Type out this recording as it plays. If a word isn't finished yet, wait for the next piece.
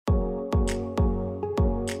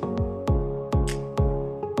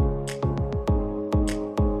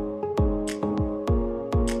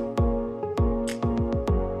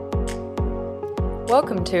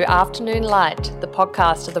Welcome to Afternoon Light, the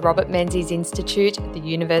podcast of the Robert Menzies Institute at the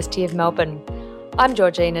University of Melbourne. I'm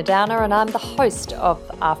Georgina Downer and I'm the host of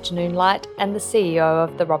Afternoon Light and the CEO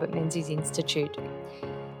of the Robert Menzies Institute.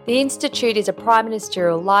 The Institute is a prime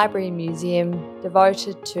ministerial library and museum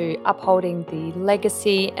devoted to upholding the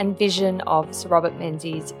legacy and vision of Sir Robert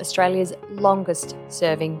Menzies, Australia's longest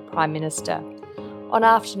serving Prime Minister. On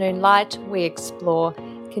Afternoon Light, we explore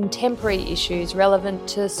contemporary issues relevant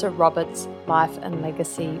to Sir Robert's life and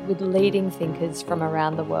legacy with leading thinkers from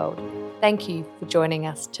around the world. Thank you for joining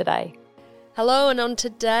us today. Hello, and on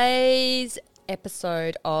today's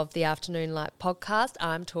episode of the Afternoon Light podcast,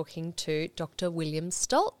 I'm talking to Dr. William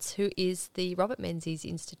Stoltz, who is the Robert Menzies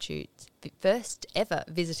Institute's first ever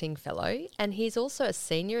visiting fellow, and he's also a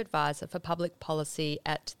senior advisor for public policy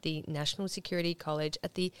at the National Security College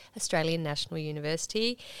at the Australian National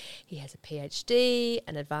University. He has a PhD,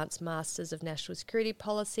 an advanced Masters of National Security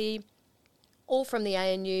Policy, all from the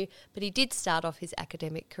ANU, but he did start off his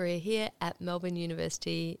academic career here at Melbourne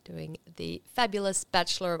University doing the fabulous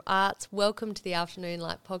Bachelor of Arts. Welcome to the Afternoon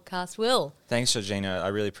Light podcast, Will. Thanks, Georgina. I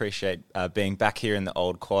really appreciate being back here in the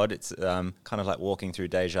old quad. It's kind of like walking through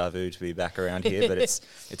deja vu to be back around here, but it's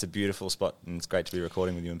a beautiful spot and it's great to be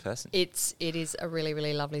recording with you in person. It is a really,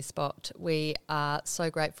 really lovely spot. We are so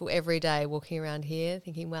grateful every day walking around here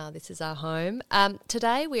thinking, wow, this is our home.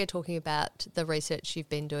 Today we are talking about the research you've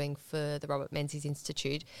been doing for the Robert Menzies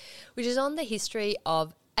Institute, which is on the history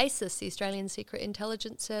of ASIS, the Australian Secret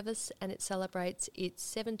Intelligence Service, and it celebrates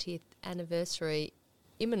its 70th anniversary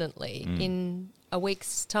imminently in a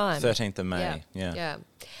week's time. 13th of May, yeah.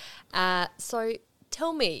 So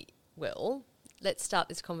tell me, Will, let's start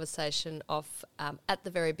this conversation off at the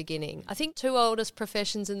very beginning. I think two oldest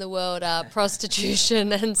professions in the world are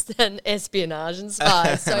prostitution and espionage and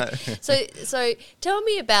spies. So tell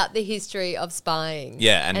me about the history of spying.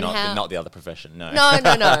 Yeah, and not the other profession, no. No.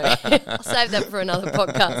 I'll save that for another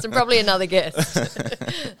podcast and probably another guest.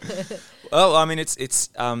 Well, I mean, it's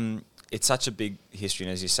such a big history,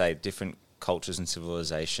 and as you say, different cultures and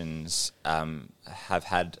civilizations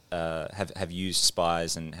have used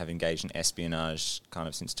spies and have engaged in espionage kind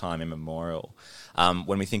of since time immemorial.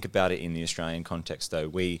 When we think about it in the Australian context, though,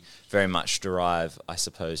 we very much derive, I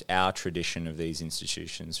suppose, our tradition of these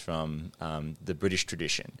institutions from the British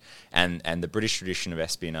tradition, and the British tradition of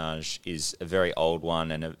espionage is a very old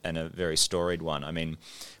one and a very storied one. I mean,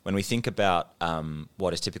 when we think about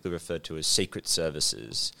what is typically referred to as secret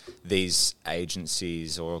services, these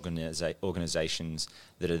agencies or organisations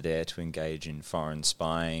that are there to engage in foreign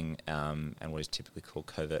spying and what is typically called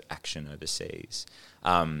covert action overseas.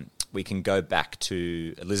 We can go back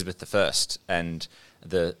to Elizabeth I and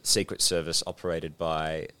the Secret Service operated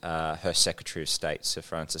by her Secretary of State, Sir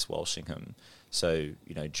Francis Walsingham. So,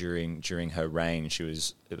 you know, during her reign,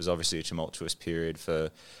 it was obviously a tumultuous period for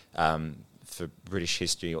British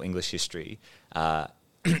history or English history.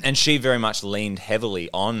 And she very much leaned heavily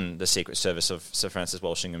on the Secret Service of Sir Francis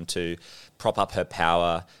Walsingham to prop up her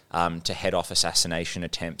power, to head off assassination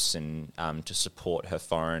attempts, and to support her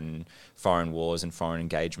foreign wars and foreign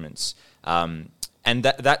engagements. And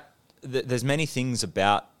there's many things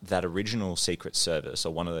about that original Secret Service,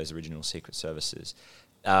 or one of those original Secret Services,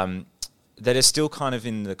 that is still kind of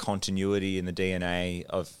in the continuity in the DNA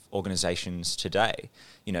of organisations today.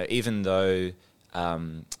 You know, even though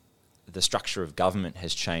the structure of government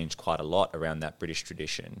has changed quite a lot around that British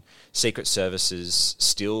tradition, secret services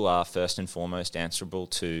still are first and foremost answerable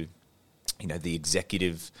to, you know, the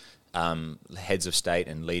executive heads of state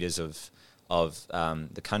and leaders of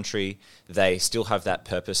the country. They still have that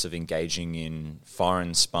purpose of engaging in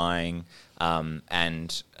foreign spying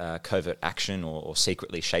and covert action or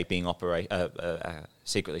secretly shaping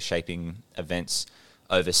events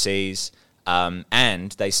overseas.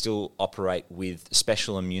 And they still operate with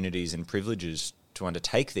special immunities and privileges to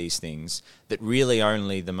undertake these things that really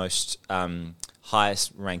only the most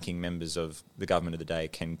highest ranking members of the government of the day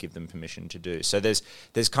can give them permission to do. So there's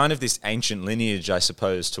kind of this ancient lineage, I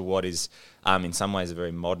suppose, to what is in some ways a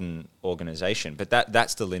very modern organisation. But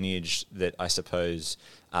that's the lineage that I suppose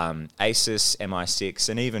ASIS, MI6,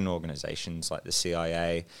 and even organisations like the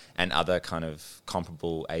CIA and other kind of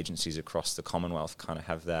comparable agencies across the Commonwealth kind of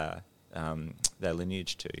have their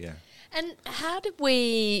lineage too, yeah. And how did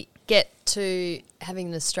we get to having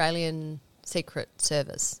an Australian Secret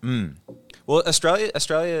Service? Well,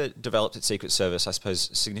 Australia developed its Secret Service, I suppose,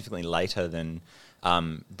 significantly later than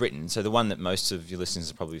Britain. So the one that most of your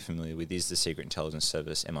listeners are probably familiar with is the Secret Intelligence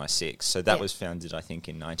Service, MI6. So that was founded, I think,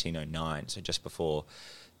 in 1909, so just before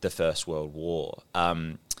the First World War.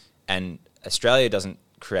 And Australia doesn't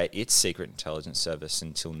create its Secret Intelligence Service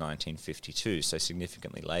until 1952, so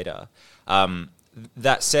significantly later.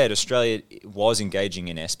 that said, Australia was engaging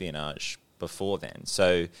in espionage before then.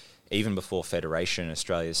 So even before Federation,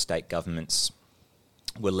 Australia's state governments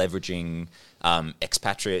were leveraging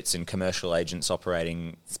expatriates and commercial agents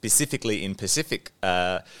operating specifically in Pacific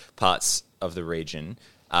parts of the region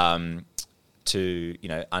to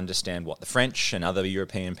understand what the French and other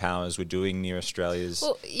European powers were doing near Australia's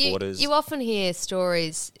borders. You often hear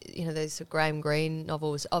stories, those Graham Greene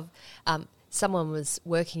novels of someone was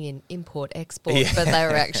working in import-export, but they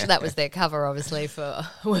were actually, that was their cover, obviously, for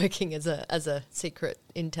working as a secret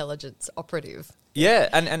intelligence operative. Yeah,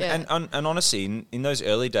 and honestly, in those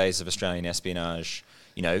early days of Australian espionage,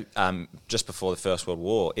 just before the First World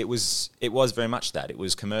War, it was very much that. It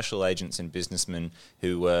was commercial agents and businessmen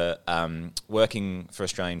who were working for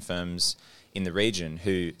Australian firms in the region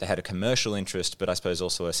who they had a commercial interest, but I suppose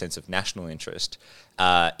also a sense of national interest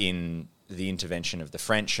in the intervention of the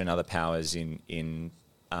French and other powers in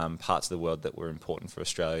parts of the world that were important for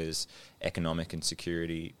Australia's economic and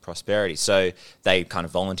security prosperity. So they kind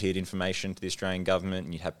of volunteered information to the Australian government,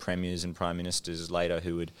 and you'd have premiers and prime ministers later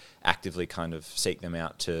who would actively kind of seek them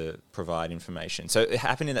out to provide information. So it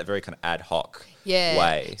happened in that very kind of ad hoc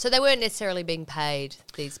way. So they weren't necessarily being paid,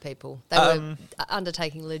 these people. They were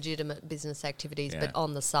undertaking legitimate business activities, but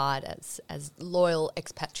on the side as loyal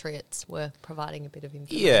expatriates were providing a bit of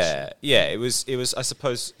information. Yeah. It was I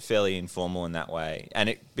suppose fairly informal in that way, and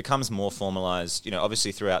it becomes more formalised.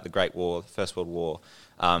 Obviously throughout the Great War, the First World War,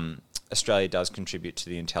 Australia does contribute to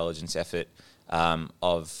the intelligence effort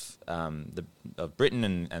of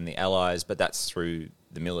Britain and the Allies, but that's through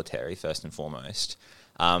the military first and foremost.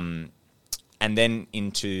 And then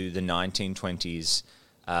into the 1920s,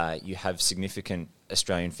 you have significant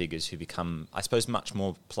Australian figures who become, I suppose, much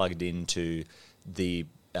more plugged into the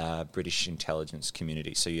British intelligence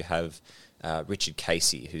community. So you have Richard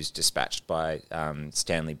Casey, who's dispatched by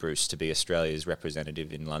Stanley Bruce to be Australia's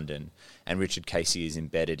representative in London. And Richard Casey is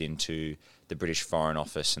embedded into the British Foreign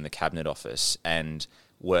Office and the Cabinet Office and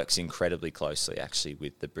works incredibly closely, actually,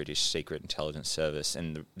 with the British Secret Intelligence Service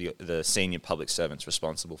and the senior public servants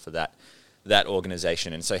responsible for that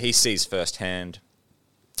organisation. And so he sees firsthand,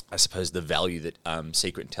 I suppose, the value that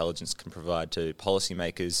secret intelligence can provide to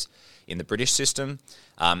policymakers in the British system.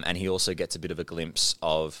 And he also gets a bit of a glimpse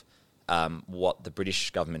of what the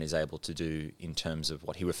British government is able to do in terms of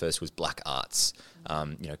what he refers to as black arts,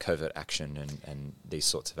 covert action and these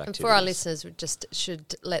sorts of activities. And for our listeners, we just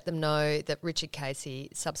should let them know that Richard Casey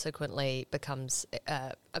subsequently becomes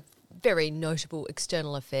a very notable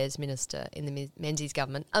external affairs minister in the Menzies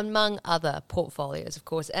government, among other portfolios, of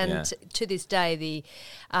course. And to this day, the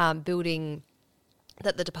building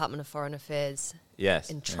that the Department of Foreign Affairs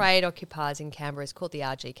and Trade occupies in Canberra is called the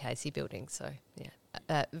R.G. Casey Building. So,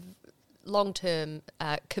 long-term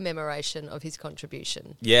commemoration of his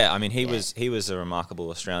contribution. Yeah, I mean, he was a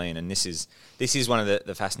remarkable Australian, and this is one of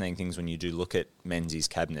the fascinating things when you do look at Menzies'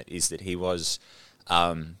 cabinet, is that he was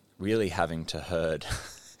really having to herd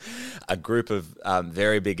a group of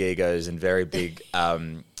very big egos and very big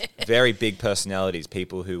personalities,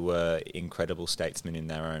 people who were incredible statesmen in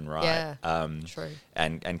their own right. Yeah, true.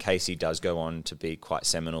 And Casey does go on to be quite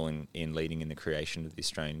seminal in leading in the creation of the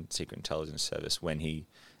Australian Secret Intelligence Service when he,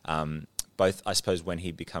 both I suppose when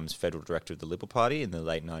he becomes federal director of the Liberal Party in the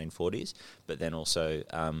late 1940s, but then also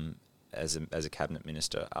as a cabinet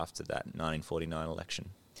minister after that 1949 election.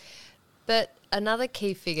 But another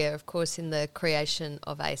key figure, of course, in the creation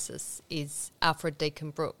of ASIS is Alfred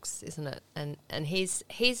Deakin Brooks, isn't it? And he's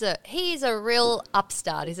a real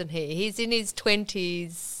upstart, isn't he? He's in his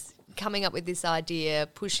 20s, coming up with this idea,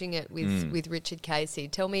 pushing it with Richard Casey.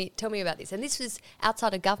 Tell me about this. And this was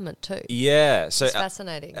outside of government too. Yeah, so it's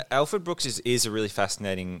fascinating. Alfred Brooks is a really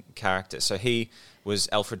fascinating character. So he was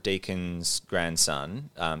Alfred Deakin's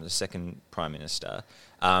grandson, the second Prime Minister,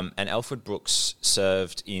 and Alfred Brooks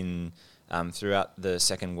served in throughout the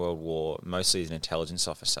Second World War, mostly as an intelligence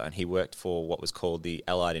officer, and he worked for what was called the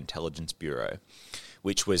Allied Intelligence Bureau,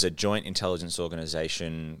 which was a joint intelligence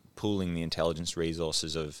organisation pooling the intelligence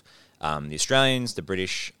resources of the Australians, the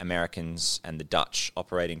British, Americans and the Dutch,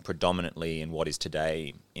 operating predominantly in what is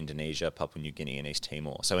today Indonesia, Papua New Guinea and East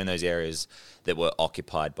Timor. So in those areas that were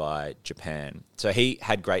occupied by Japan. So he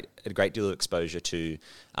had a great deal of exposure to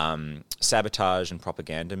sabotage and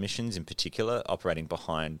propaganda missions in particular, operating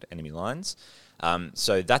behind enemy lines.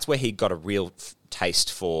 So that's where he got a real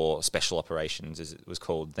taste for special operations, as it was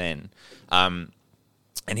called then.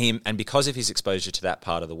 And because of his exposure to that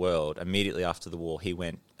part of the world, immediately after the war, he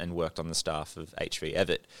went and worked on the staff of H.V.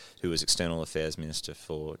 Evatt, who was External Affairs Minister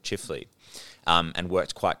for Chifley, and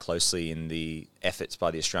worked quite closely in the efforts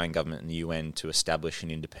by the Australian government and the UN to establish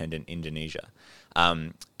an independent Indonesia.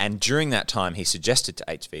 And during that time, he suggested to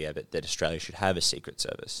H.V. Evatt that Australia should have a secret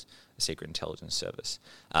service, a secret intelligence service.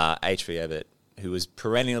 H.V. Evatt, who was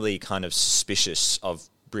perennially kind of suspicious of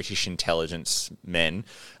British intelligence men,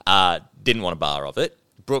 didn't want a bar of it.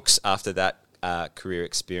 Brooks, after that career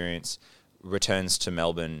experience, returns to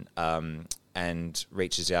Melbourne and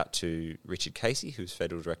reaches out to Richard Casey, who's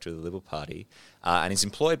Federal Director of the Liberal Party, and is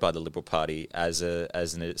employed by the Liberal Party as a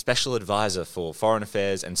special advisor for foreign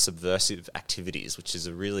affairs and subversive activities, which is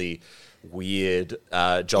a really weird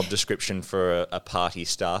job description for a party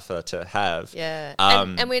staffer to have. Yeah,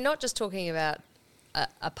 and we're not just talking about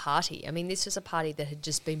a party. I mean, this was a party that had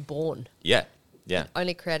just been born. Yeah. Yeah.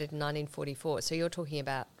 Only created in 1944. So you're talking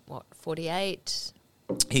about, what, 48?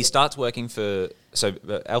 He starts working for... So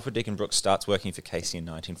Alfred Deakin Brooks starts working for Casey in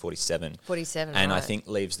 1947. 47, and right. I think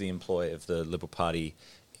leaves the employ of the Liberal Party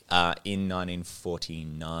in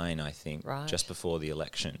 1949, I think, right. just before the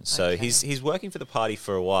election. So Okay. he's working for the party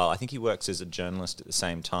for a while. I think he works as a journalist at the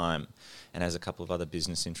same time and has a couple of other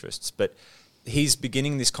business interests. But he's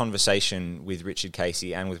beginning this conversation with Richard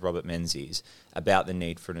Casey and with Robert Menzies about the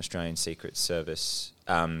need for an Australian Secret Service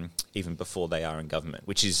even before they are in government,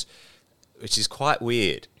 which is quite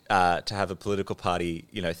weird to have a political party,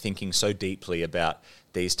 thinking so deeply about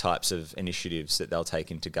these types of initiatives that they'll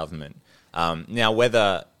take into government. Now,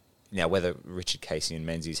 whether Richard Casey and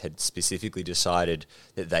Menzies had specifically decided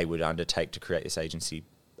that they would undertake to create this agency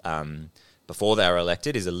before they were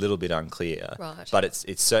elected is a little bit unclear. Right. But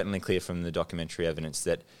it's certainly clear from the documentary evidence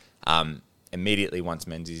that immediately once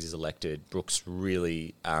Menzies is elected, Brooks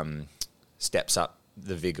really steps up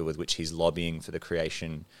the vigour with which he's lobbying for the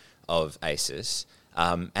creation of ASIS.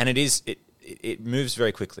 And it moves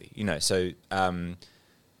very quickly. So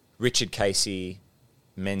Richard Casey,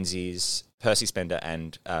 Menzies, Percy Spender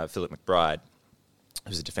and Philip McBride,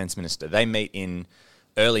 who's a defence minister, they meet in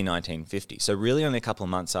early 1950. So really only a couple of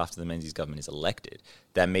months after the Menzies government is elected,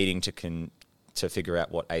 they're meeting to figure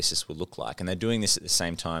out what ASIS will look like. And they're doing this at the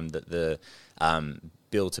same time that the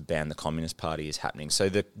bill to ban the Communist Party is happening. So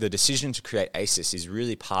the decision to create ASIS is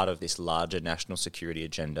really part of this larger national security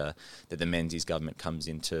agenda that the Menzies government comes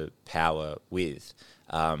into power with,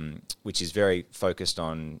 which is very focused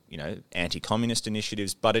on, anti-communist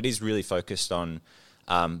initiatives, but it is really focused on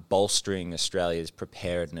bolstering Australia's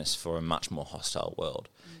preparedness for a much more hostile world.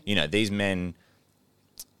 These men,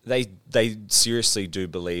 they seriously do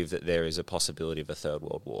believe that there is a possibility of a third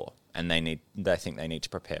world war, and they think they need to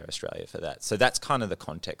prepare Australia for that. So that's kind of the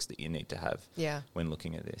context that you need to have when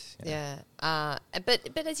looking at this. Yeah.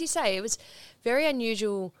 But as you say, it was very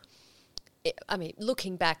unusual. I mean,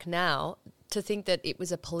 looking back now, to think that it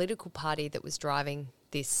was a political party that was driving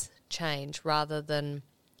this change rather than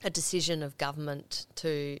a decision of government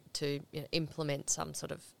to implement some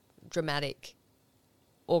sort of dramatic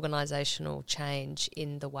organisational change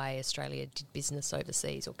in the way Australia did business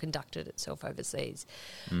overseas or conducted itself overseas.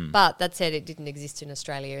 But that said, it didn't exist in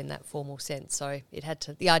Australia in that formal sense, so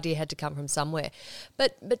the idea had to come from somewhere.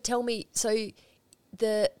 But tell me, so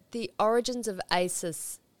the origins of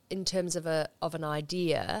ASIS in terms of an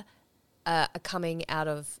idea are coming out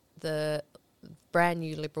of the brand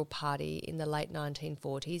new Liberal Party in the late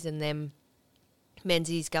 1940s, and then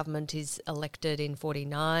Menzies' government is elected in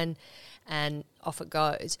 49 and off it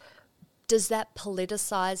goes. Does that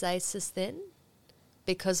politicise ASIS then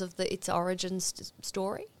because of its origins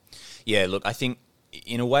story? Yeah, look, I think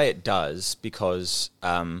in a way it does, because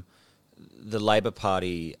the Labor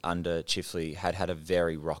Party under Chifley had a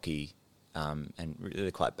very rocky and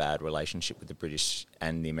really quite bad relationship with the British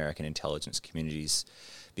and the American intelligence communities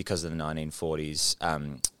because of the 1940s,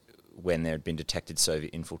 when there had been detected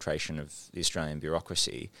Soviet infiltration of the Australian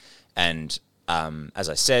bureaucracy. And as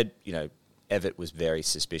I said, Evatt was very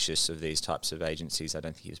suspicious of these types of agencies. I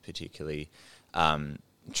don't think he was particularly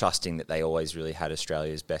trusting that they always really had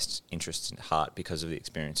Australia's best interests at heart because of the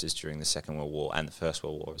experiences during the Second World War and the First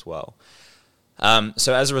World War as well.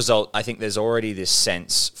 So as a result, I think there's already this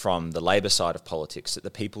sense from the Labor side of politics that the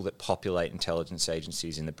people that populate intelligence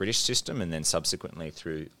agencies in the British system and then subsequently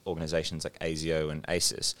through organisations like ASIO and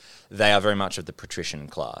ASIS, they are very much of the patrician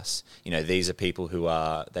class. These are people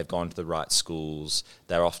they've gone to the right schools,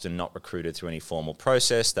 they're often not recruited through any formal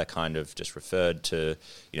process, they're kind of just referred to,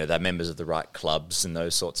 they're members of the right clubs and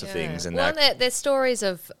those sorts of things. And there's stories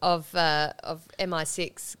of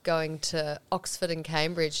MI6 going to Oxford and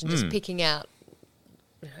Cambridge and just picking out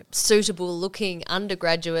suitable looking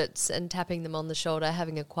undergraduates and tapping them on the shoulder,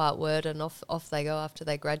 having a quiet word, and off they go after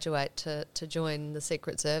they graduate to join the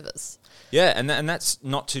Secret Service. Yeah, and that's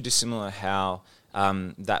not too dissimilar how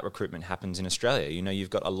that recruitment happens in Australia. You've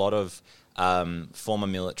got a lot of former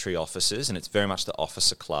military officers, and it's very much the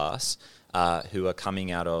officer class who are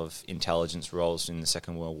coming out of intelligence roles in the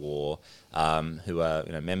Second World War, who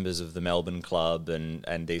are members of the Melbourne Club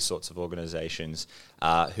and these sorts of organisations,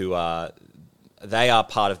 they are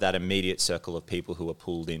part of that immediate circle of people who are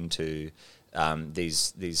pulled into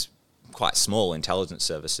these quite small intelligence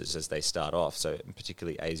services as they start off, so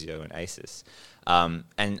particularly ASIO and ASIS. And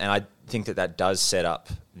I think that does set up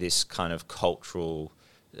this kind of cultural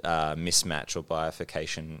mismatch or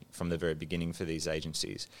bifurcation from the very beginning for these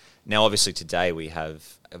agencies. Now, obviously, today we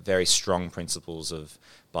have very strong principles of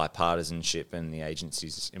bipartisanship, and the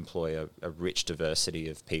agencies employ a rich diversity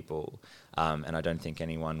of people. And I don't think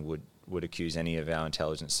anyone would accuse any of our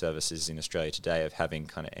intelligence services in Australia today of having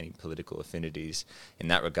kind of any political affinities in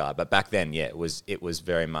that regard. But back then, yeah, it was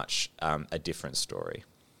very much a different story.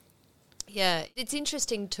 Yeah, it's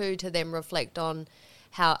interesting too to then reflect on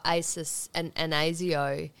how ASIS and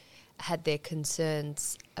ASIO had their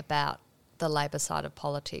concerns about the Labor side of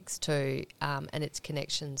politics too, and its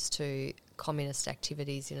connections to communist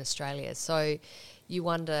activities in Australia. So you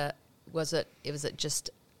wonder, was it just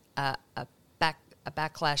a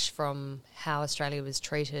backlash from how Australia was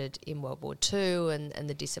treated in World War II and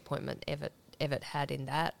the disappointment Evatt had in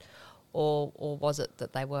that, or was it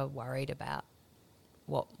that they were worried about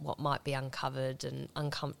what might be uncovered and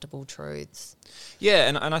uncomfortable truths? Yeah,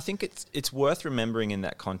 and I think it's worth remembering in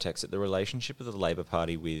that context that the relationship of the Labor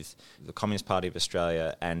Party with the Communist Party of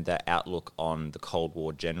Australia and their outlook on the Cold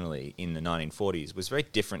War generally in the 1940s was very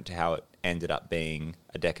different to how it ended up being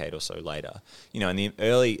a decade or so later. In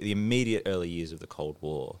the immediate early years of the Cold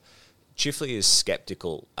War, Chifley is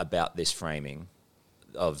sceptical about this framing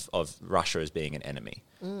of Russia as being an enemy.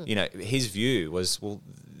 His view was, well,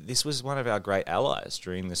 this was one of our great allies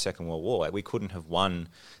during the Second World War. We couldn't have won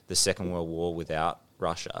the Second World War without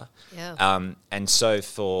Russia. Yeah. And so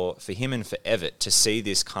for him and for Evatt to see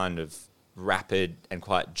this kind of rapid and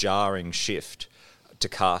quite jarring shift to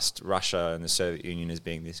cast Russia and the Soviet Union as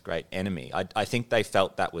being this great enemy, I think they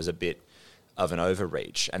felt that was a bit of an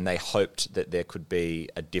overreach, and they hoped that there could be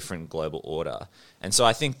a different global order. And so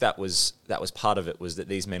I think that was part of it, was that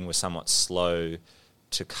these men were somewhat slow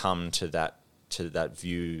to come to that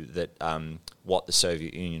view that what the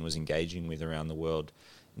Soviet Union was engaging with around the world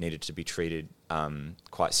needed to be treated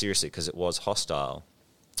quite seriously, because it was hostile.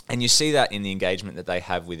 And you see that in the engagement that they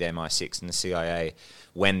have with MI6 and the CIA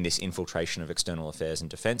when this infiltration of external affairs and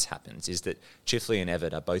defence happens, is that Chifley and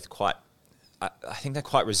Evatt are both quite, I think they're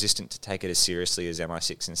quite resistant to take it as seriously as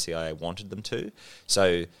MI6 and CIA wanted them to.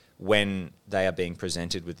 So when they are being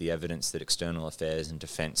presented with the evidence that external affairs and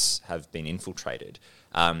defence have been infiltrated,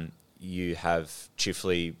 you have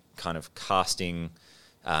Chifley kind of casting,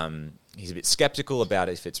 he's a bit sceptical about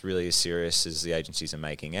if it's really as serious as the agencies are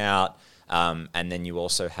making out. And then you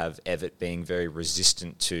also have Evatt being very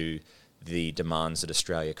resistant to the demands that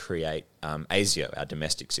Australia create ASIO, our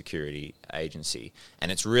domestic security agency.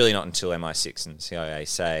 And it's really not until MI6 and CIA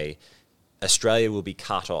say Australia will be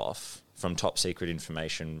cut off from top secret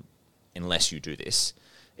information unless you do this.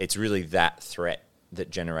 It's really that threat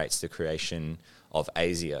that generates the creation of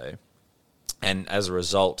ASIO. And as a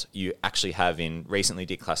result, you actually have, in recently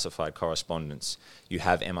declassified correspondence, you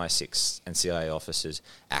have MI6 and CIA officers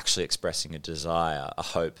actually expressing a desire, a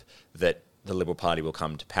hope that the Liberal Party will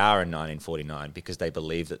come to power in 1949 because they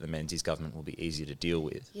believe that the Menzies government will be easier to deal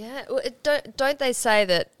with. Yeah, well, don't they say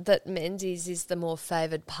that Menzies is the more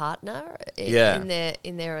favoured partner in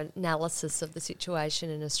their analysis of the situation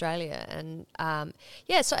in Australia? And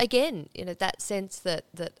so again, that sense that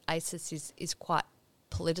ASIS is quite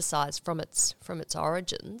politicised from its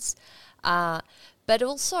origins, but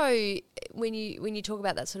also when you talk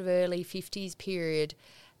about that sort of early 50s period,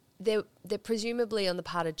 there presumably on the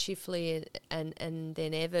part of Chifley and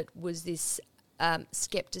then Evatt was this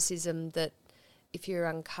scepticism that if you're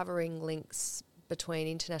uncovering links between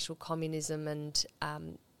international communism and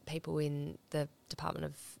people in the Department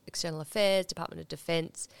of External Affairs, Department of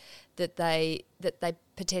Defence, that they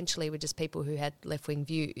potentially were just people who had left-wing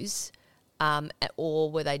views,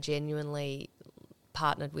 or were they genuinely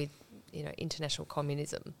partnered with international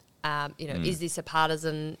communism? Is this a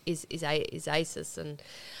partisan? Is ASIS and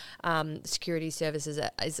security services,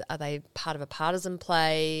 are they part of a partisan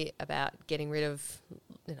play about getting rid of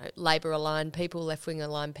Labor-aligned people,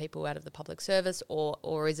 left-wing-aligned people out of the public service,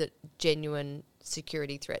 or is it genuine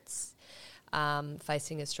security threats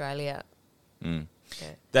facing Australia? Mm. Yeah.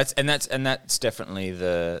 That's definitely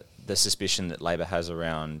the suspicion that Labor has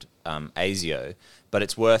around ASIO, but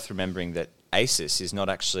it's worth remembering that ACIS is not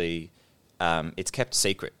actually it's kept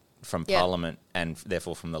secret from Parliament and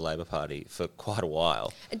therefore from the Labor Party for quite a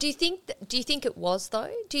while. Do you think it was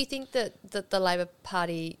though? Do you think that the Labor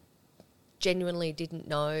Party genuinely didn't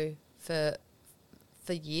know for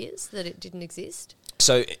years that it didn't exist?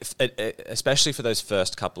 So, especially for those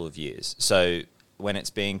first couple of years. So, when it's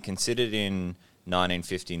being considered in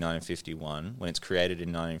 1950, 1951, when it's created in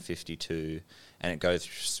 1952, and it goes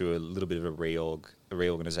through a little bit of a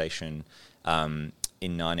reorganisation in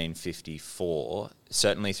 1954,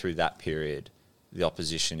 certainly through that period, the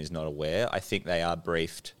opposition is not aware. I think they are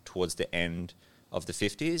briefed towards the end of the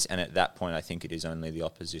 50s, and at that point I think it is only the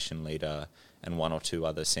opposition leader and one or two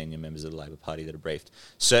other senior members of the Labor Party that are briefed.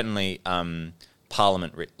 Certainly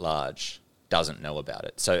Parliament writ large doesn't know about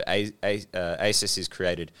it. So ACIS is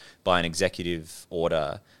created by an executive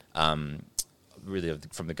order, really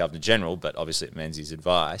from the Governor-General, but obviously at Menzies'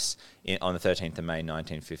 advice, on the 13th of May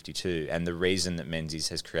 1952. And the reason that Menzies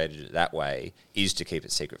has created it that way is to keep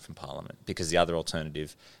it secret from Parliament, because the other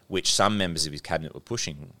alternative, which some members of his cabinet were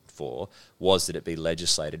pushing for, was that it be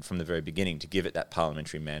legislated from the very beginning to give it that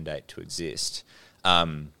parliamentary mandate to exist.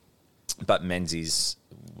 But Menzies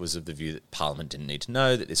was of the view that Parliament didn't need to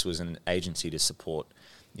know, that this was an agency to support,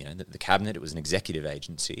 the cabinet. It was an executive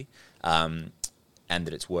agency, and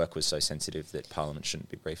that its work was so sensitive that Parliament shouldn't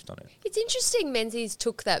be briefed on it. It's interesting Menzies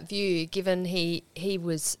took that view, given he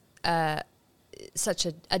was such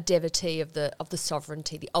a devotee of the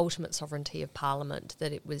sovereignty, the ultimate sovereignty of Parliament,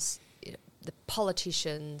 that it was the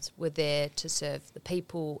politicians were there to serve the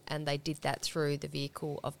people, and they did that through the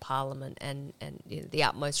vehicle of Parliament, and the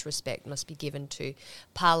utmost respect must be given to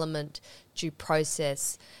Parliament, due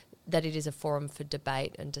process, that it is a forum for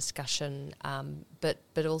debate and discussion,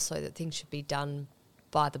 but also that things should be done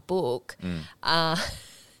by the book, by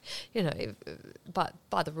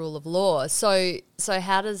the rule of law. So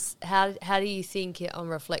how do you think, on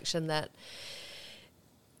reflection, that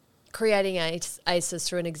creating ACIS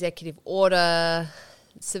through an executive order,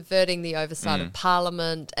 subverting the oversight of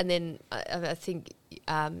Parliament, and then I think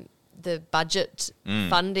the budget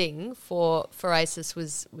funding for ACIS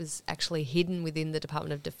was actually hidden within the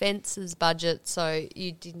Department of Defence's budget, so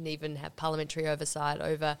you didn't even have parliamentary oversight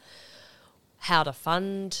over how to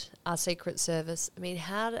fund our Secret Service. I mean,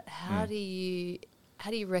 how do you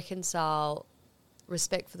reconcile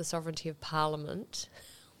respect for the sovereignty of Parliament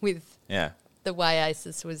with the way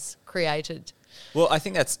ACIS was created? Well, I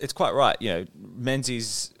think it's quite right.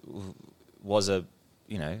 Menzies was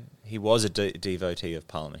he was a devotee of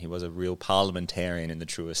Parliament. He was a real parliamentarian in the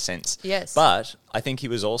truest sense. Yes. But I think he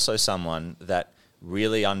was also someone that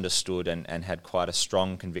really understood and had quite a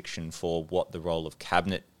strong conviction for what the role of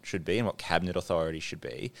cabinet should be and what cabinet authority should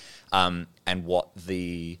be, and what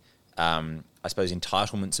the I suppose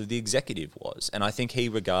entitlements of the executive was. And I think he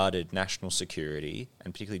regarded national security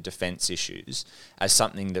and particularly defence issues as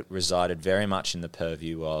something that resided very much in the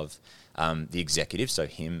purview of the executive, so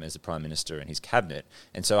him as the Prime Minister and his cabinet.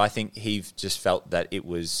 And so I think he just felt that it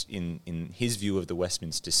was, in his view of the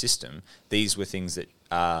Westminster system, these were things that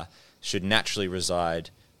should naturally reside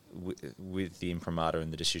with the imprimatur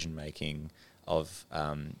and the decision-making of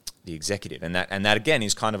the executive, and that again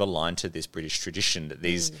is kind of aligned to this British tradition that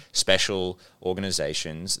these special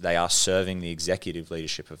organisations, they are serving the executive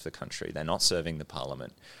leadership of the country. They're not serving the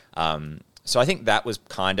Parliament. So I think that was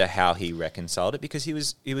kind of how he reconciled it, because he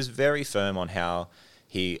was very firm on how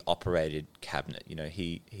he operated cabinet.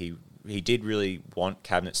 He did really want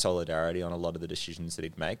cabinet solidarity on a lot of the decisions that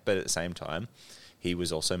he'd make, but at the same time, he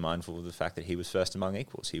was also mindful of the fact that he was first among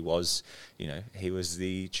equals. He was, he was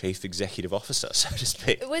the chief executive officer, so to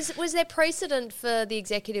speak. Was there precedent for the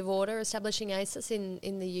executive order establishing ACIS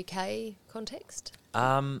in the UK context?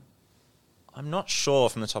 I'm not sure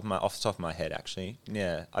off the top of my head, actually.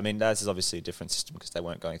 Yeah, I mean, that is obviously a different system because they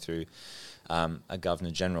weren't going through a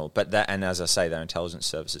Governor General. But and as I say, their intelligence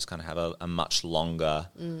services kind of have a much longer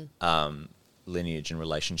lineage and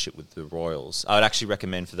relationship with the royals. I would actually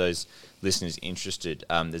recommend, for those listeners interested,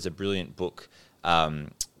 there's a brilliant book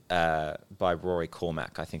by Rory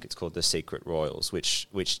Cormack, I think it's called The Secret Royals, which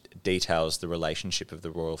details the relationship of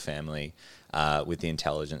the royal family with the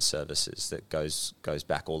intelligence services that goes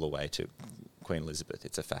back all the way to Queen Elizabeth.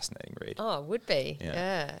 It's a fascinating read. Oh, it would be.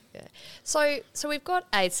 Yeah. So we've got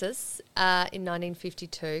ACIS in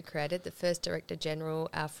 1952 created, the first Director General,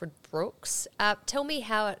 Alfred Brooks. Tell me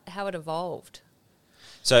how it evolved.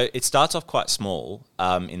 So it starts off quite small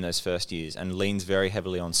in those first years and leans very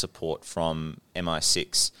heavily on support from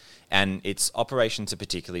MI6 And its operations are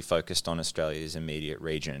particularly focused on Australia's immediate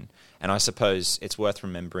region. And I suppose it's worth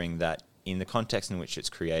remembering that in the context in which it's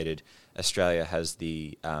created, Australia has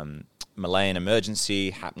the Malayan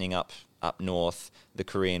emergency happening up north, the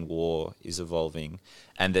Korean War is evolving,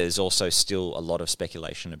 and there's also still a lot of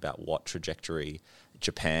speculation about what trajectory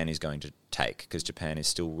Japan is going to take, because Japan is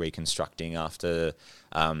still reconstructing after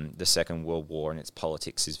the Second World War, and its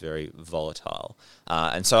politics is very volatile.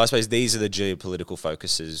 And so I suppose these are the geopolitical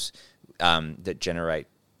focuses that generate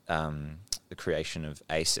the creation of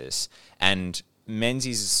ACES. And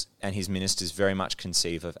Menzies and his ministers very much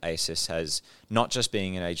conceive of ACES as not just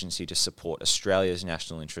being an agency to support Australia's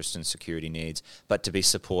national interests and security needs, but to be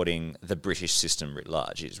supporting the British system writ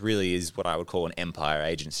large. It really is what I would call an empire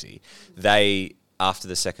agency. They, after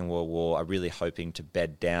the Second World War, are really hoping to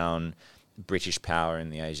bed down British power in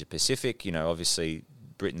the Asia Pacific. You know, obviously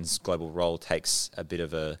Britain's global role takes a bit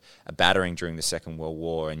of a battering during the Second World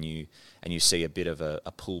War, and you see a bit of a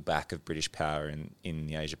pullback of British power in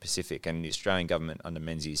the Asia Pacific. And the Australian government under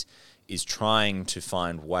Menzies is trying to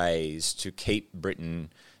find ways to keep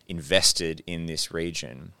Britain invested in this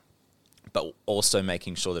region, but also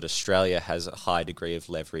making sure that Australia has a high degree of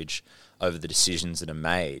leverage over the decisions that are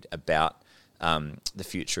made about the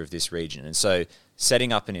future of this region. And so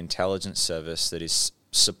setting up an intelligence service that is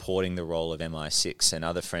supporting the role of MI6 and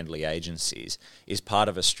other friendly agencies is part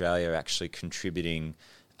of Australia actually contributing,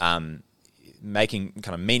 making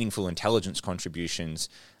kind of meaningful intelligence contributions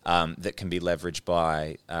that can be leveraged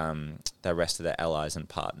by the rest of their allies and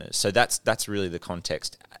partners. So that's really the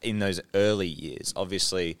context in those early years.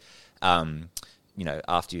 Obviously,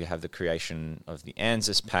 after you have the creation of the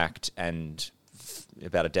ANZUS Pact, and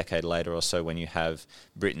about a decade later or so when you have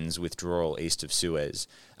Britain's withdrawal east of Suez,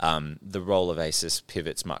 the role of ACES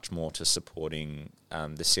pivots much more to supporting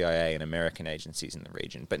the CIA and American agencies in the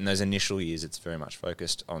region. But in those initial years, it's very much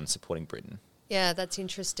focused on supporting Britain. Yeah, that's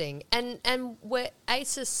interesting. And where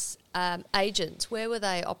ACES agents, where were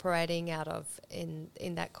they operating out of in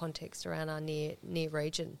that context around our near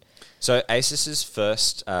region? So ACES's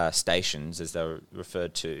first stations, as they were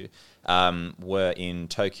referred to, were in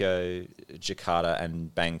Tokyo, Jakarta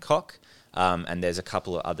and Bangkok. And there's a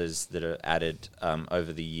couple of others that are added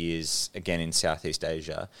over the years, again in Southeast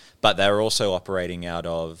Asia. But they're also operating out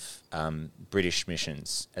of British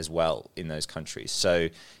missions as well in those countries. So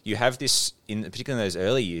you have this, particularly in those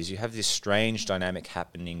early years, you have this strange dynamic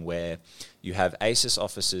happening where you have ACES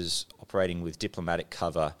officers operating with diplomatic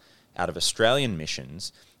cover out of Australian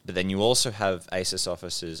missions, but then you also have ACES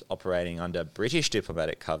officers operating under British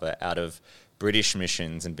diplomatic cover out of British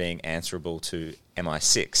missions and being answerable to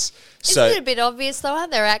MI6. Isn't it a bit obvious though?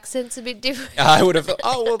 Aren't their accents a bit different? I would have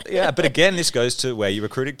thought, yeah. But again, this goes to where you're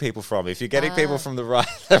recruiting people from. If you're getting people from the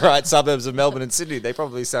right suburbs of Melbourne and Sydney, they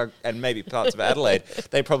probably sound, and maybe parts of Adelaide,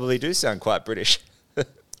 they probably do sound quite British.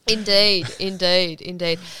 Indeed.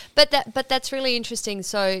 But that's really interesting.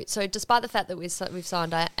 So despite the fact that we've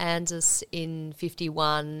signed ANZUS in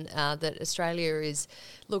 1951, that Australia is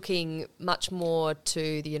looking much more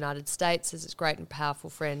to the United States as its great and powerful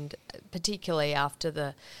friend, particularly after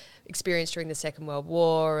the experience during the Second World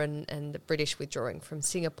War and the British withdrawing from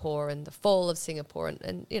Singapore and the fall of Singapore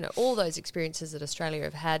and all those experiences that Australia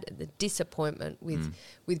have had, the disappointment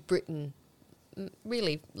with Britain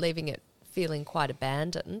really leaving it feeling quite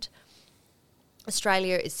abandoned.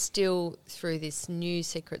 Australia is still, through this new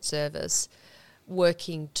Secret Service,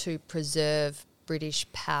 working to preserve British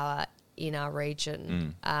power in our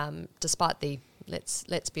region, despite the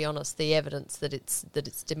let's be honest, the evidence that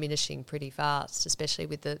it's diminishing pretty fast, especially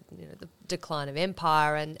with the decline of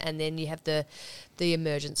empire and then you have the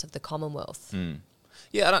emergence of the Commonwealth.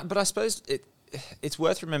 Yeah, but I suppose it's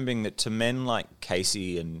worth remembering that to men like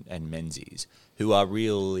Casey and Menzies, who are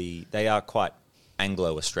they are quite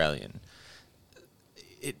Anglo-Australian,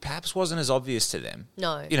 it perhaps wasn't as obvious to them.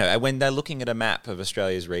 No. When they're looking at a map of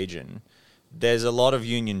Australia's region, there's a lot of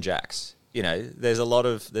Union Jacks. There's a lot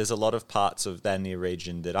of parts of that near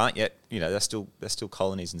region that aren't yet, they're still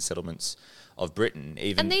colonies and settlements of Britain.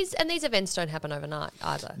 And these events don't happen overnight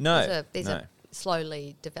either. No. These are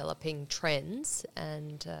slowly developing trends,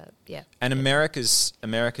 and And America's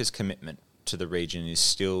commitment to the region is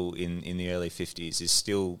still in the early 50s is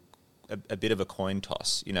still a bit of a coin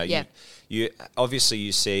toss. You obviously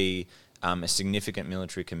you see a significant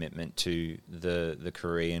military commitment to the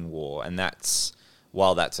Korean War, and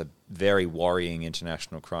while that's a very worrying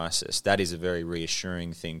international crisis, that is a very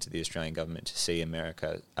reassuring thing to the Australian government to see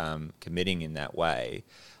America committing in that way.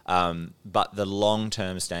 But the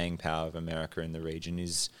long-term staying power of America in the region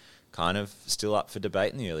is kind of still up for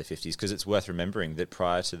debate in the early 50s, because it's worth remembering that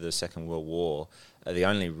prior to the Second World War, the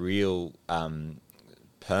only real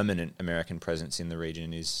permanent American presence in the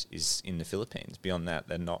region is in the Philippines. Beyond that,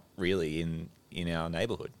 they're not really in our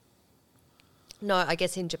neighbourhood. No, I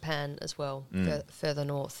guess in Japan as well, further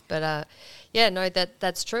north. But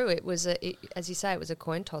that's true. It was, as you say, it was a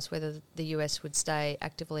coin toss whether the US would stay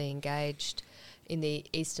actively engaged in the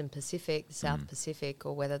Eastern Pacific, the South Pacific,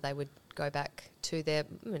 or whether they would go back to their,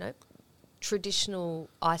 traditional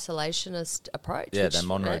isolationist approach. Yeah, which, the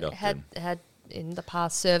Monroe Doctrine had in the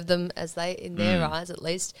past served them, as they, in their eyes at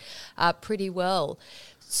least, pretty well.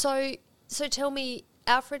 So tell me,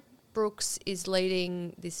 Alfred Brooks is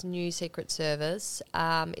leading this new Secret Service.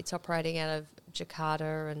 It's operating out of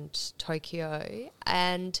Jakarta and Tokyo.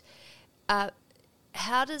 And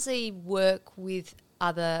how does he work with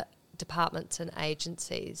other departments and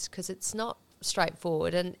agencies? Because it's not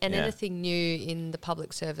straightforward, and anything new in the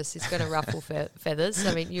public service is going to ruffle feathers.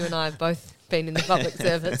 I mean, you and I have both been in the public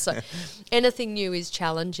service, so anything new is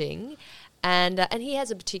challenging. And he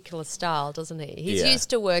has a particular style, doesn't he? He's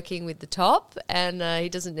used to working with the top, and he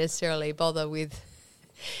doesn't necessarily bother with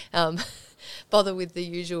the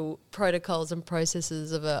usual protocols and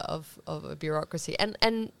processes of a bureaucracy.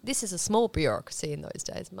 And this is a small bureaucracy in those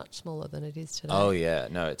days, much smaller than it is today. Oh, yeah.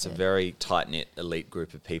 No, it's a very tight-knit elite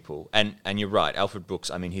group of people. And you're right, Alfred Brooks,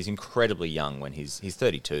 I mean, he's incredibly young when he's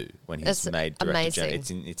 32, when he's made Director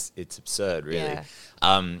General. It's absurd, really. Yeah.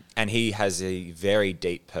 And he has a very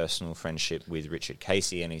deep personal friendship with Richard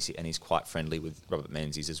Casey, and he's quite friendly with Robert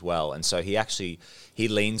Menzies as well. And so he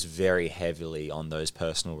leans very heavily on those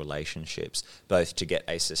personal relationships, both to get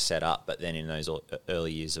ACIS set up, but then in those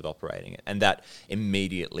early years of operating it. And that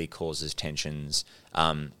immediately causes tensions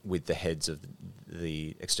with the heads of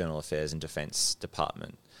the External Affairs and Defence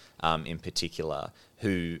Department in particular,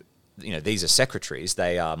 who... these are secretaries.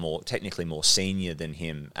 They are technically more senior than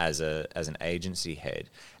him as an agency head,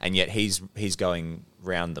 and yet he's going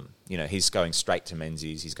round them. He's going straight to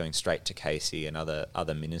Menzies. He's going straight to Casey and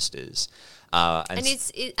other ministers. And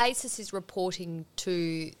ACIS is reporting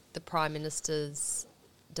to the Prime Minister's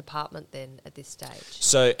department then at this stage?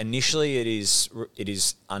 So initially it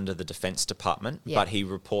is under the Defence Department, but he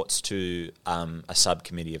reports to a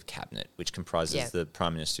subcommittee of Cabinet, which comprises the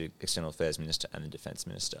Prime Minister, External Affairs Minister and the Defence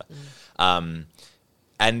Minister. And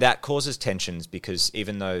that causes tensions because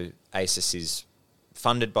even though ACIS is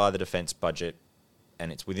funded by the defence budget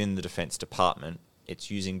and it's within the Defence Department,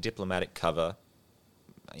 it's using diplomatic cover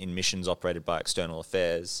in missions operated by External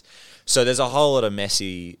Affairs. So there's a whole lot of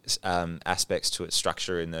messy aspects to its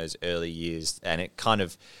structure in those early years, and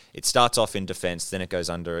it starts off in defence, then it goes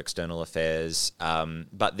under External Affairs.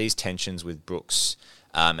 But these tensions with Brooks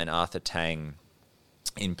and Arthur Tang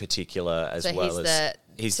in particular,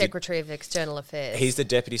 He's Secretary of External Affairs. He's the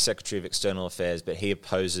Deputy Secretary of External Affairs, but he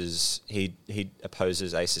opposes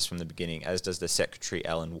ACIS from the beginning, as does the Secretary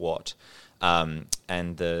Alan Watt.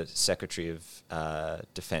 And the Secretary of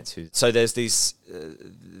Defence. So there's these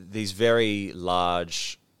very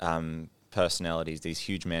large personalities, these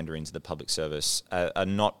huge mandarins of the public service, are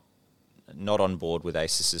not on board with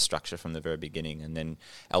ACIS's structure from the very beginning. And then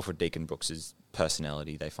Alfred Deakin Brooks's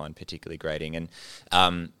personality they find particularly grating. And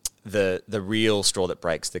the real straw that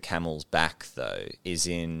breaks the camel's back, though, is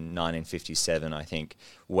in 1957, I think,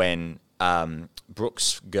 when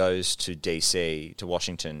Brooks goes to DC, to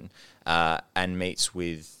Washington, and meets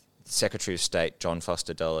with Secretary of State John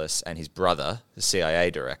Foster Dulles and his brother, the CIA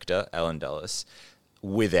director, Alan Dulles,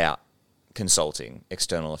 without consulting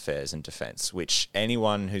External Affairs and Defence, which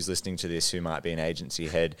anyone who's listening to this who might be an agency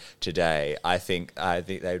head today, I think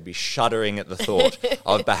they would be shuddering at the thought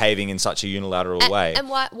of behaving in such a unilateral way. And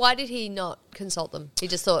why did he not consult them? He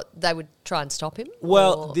just thought they would try and stop him?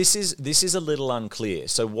 Well, this is a little unclear.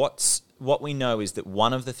 So what we know is that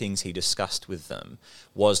one of the things he discussed with them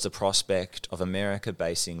was the prospect of America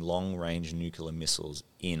basing long-range nuclear missiles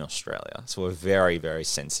in Australia. So a very, very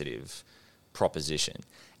sensitive proposition.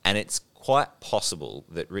 And it's quite possible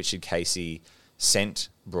that Richard Casey sent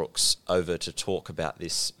Brooks over to talk about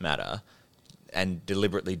this matter and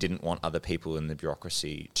deliberately didn't want other people in the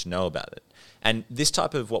bureaucracy to know about it. And this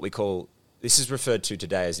type of this is referred to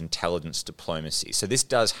today as intelligence diplomacy. So this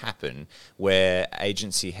does happen where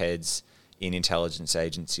agency heads in intelligence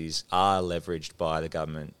agencies are leveraged by the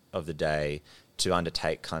government of the day to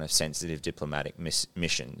undertake kind of sensitive diplomatic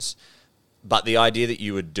missions. But the idea that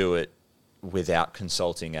you would do it without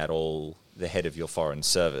consulting at all the head of your foreign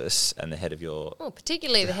service and the head of your... Well,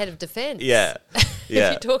 particularly the head of defence. Yeah. If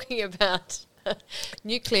you're talking about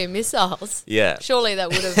nuclear missiles, surely that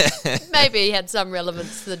would have maybe had some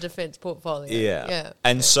relevance to the defence portfolio. Yeah.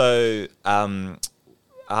 And so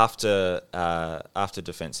after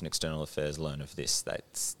Defence and External Affairs learn of this,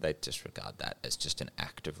 they disregard that as just an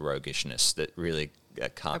act of roguishness that really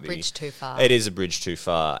that can't be. A bridge too far. It is a bridge too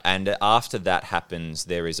far. And after that happens,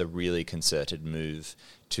 there is a really concerted move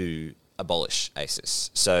to abolish ASIS.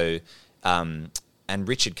 So, and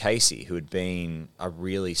Richard Casey, who had been a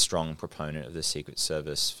really strong proponent of the Secret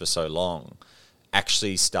Service for so long,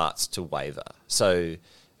 actually starts to waver. So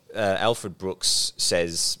Alfred Brooks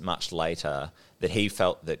says much later that he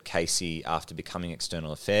felt that Casey, after becoming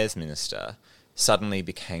External Affairs Minister, suddenly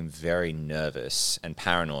became very nervous and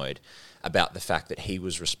paranoid about the fact that he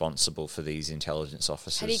was responsible for these intelligence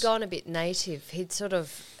officers. Had he gone a bit native, he'd sort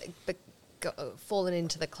of fallen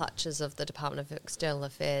into the clutches of the Department of External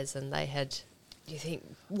Affairs, and they had, do you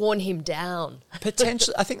think, worn him down?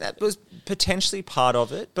 Potentially, I think that was potentially part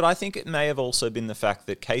of it, but I think it may have also been the fact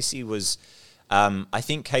that Casey was, I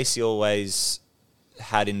think Casey always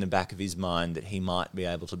had in the back of his mind that he might be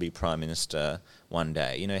able to be Prime Minister one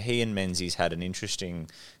day. You know, he and Menzies had an interesting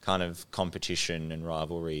kind of competition and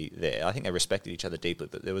rivalry there. I think they respected each other deeply,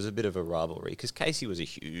 but there was a bit of a rivalry because Casey was a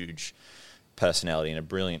huge personality and a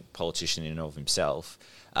brilliant politician in and of himself.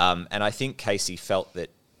 And I think Casey felt that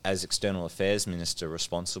as External Affairs Minister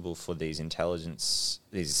responsible for these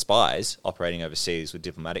spies operating overseas with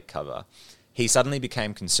diplomatic cover, he suddenly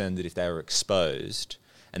became concerned that if they were exposed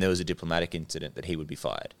and there was a diplomatic incident, that he would be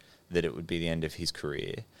fired, that it would be the end of his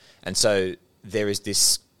career. And so there is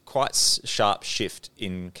this quite sharp shift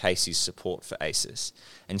in Casey's support for ASIS.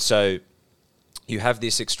 And so you have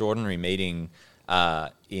this extraordinary meeting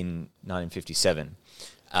in 1957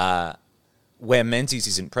 where Menzies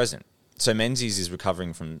isn't present. So Menzies is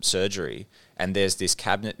recovering from surgery, and there's this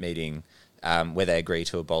cabinet meeting where they agree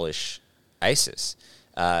to abolish ASIS.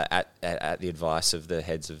 At the advice of the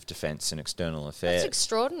heads of defence and external affairs. That's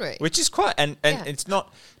extraordinary. Which is quite, and it's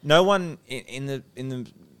not, no one in the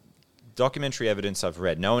documentary evidence I've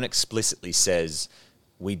read, no one explicitly says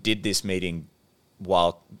we did this meeting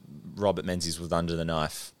while Robert Menzies was under the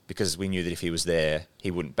knife because we knew that if he was there,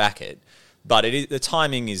 he wouldn't back it. But the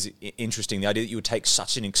timing is interesting. The idea that you would take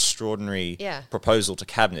such an extraordinary proposal to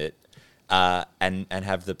cabinet and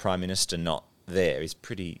have the Prime Minister not there is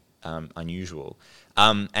pretty unusual.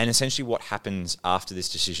 And essentially what happens after this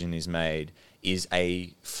decision is made is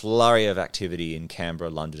a flurry of activity in Canberra,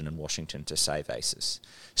 London and Washington to save ASIS.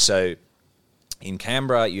 So in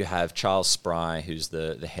Canberra, you have Charles Spry, who's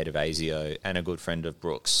the head of ASIO and a good friend of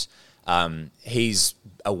Brooks. He's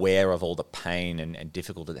aware of all the pain and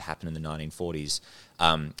difficulty that happened in the 1940s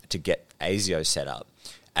to get ASIO set up.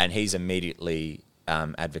 And he's immediately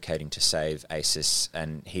advocating to save ASIS,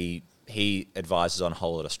 and he advises on a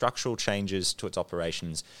whole lot of structural changes to its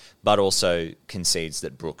operations, but also concedes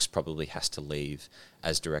that Brooks probably has to leave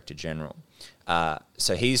as Director General.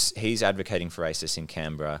 So he's advocating for ASIS in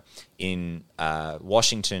Canberra. In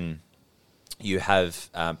Washington, you have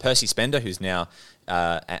Percy Spender, who's now,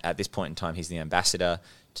 at this point in time, he's the ambassador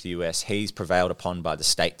to the US. He's prevailed upon by the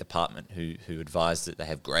State Department, who advised that they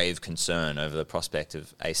have grave concern over the prospect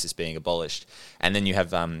of ASIS being abolished. And then you have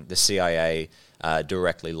the CIA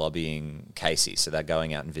directly lobbying Casey. So they're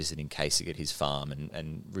going out and visiting Casey at his farm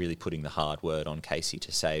and really putting the hard word on Casey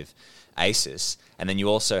to save ASIS. And then you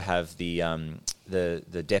also have the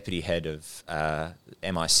deputy head of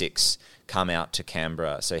MI6 come out to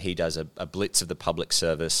Canberra. So he does a blitz of the public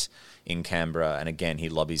service in Canberra, and again he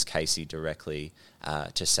lobbies Casey directly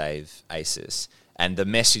to save ASIS. And the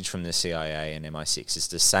message from the CIA and MI6 is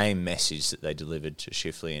the same message that they delivered to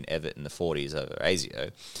Schiffley and Evatt in the 40s over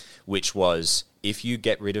ASIO, which was, if you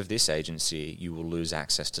get rid of this agency, you will lose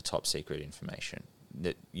access to top secret information.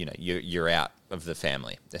 That, you know, you're out of the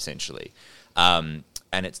family, essentially. And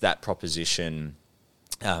it's that proposition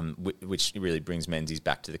which really brings Menzies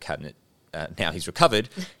back to the cabinet. Now he's recovered,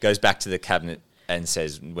 goes back to the cabinet and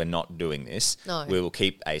says, we're not doing this. No. We will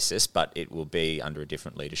keep ASIS, but it will be under a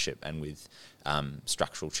different leadership and with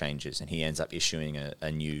structural changes. And he ends up issuing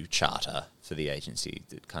a new charter for the agency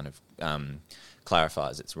that kind of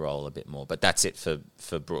clarifies its role a bit more. But that's it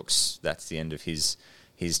for Brooks. That's the end of his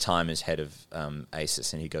time as head of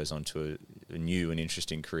ASIS, and he goes on to a new and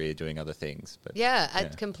interesting career doing other things.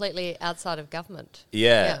 But completely outside of government.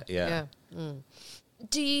 Yeah. Mm.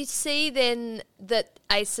 Do you see then that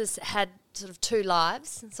ASIS had sort of two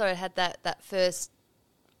lives? So it had that first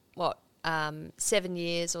 7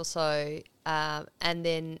 years or so, and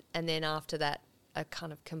then after that a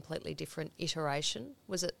kind of completely different iteration.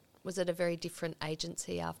 Was it a very different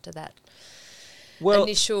agency after that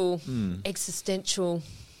initial existential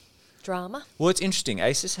drama? Well, it's interesting.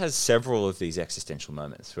 ASIS has several of these existential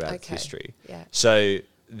moments throughout its history. Yeah. So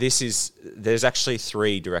there's actually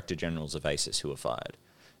 3 Director Generals of ASIS who were fired.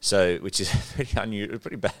 So, which is pretty unusual,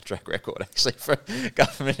 pretty bad track record actually for a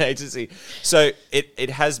government agency. So it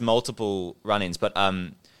has multiple run-ins, but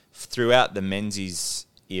throughout the Menzies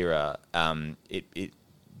era, it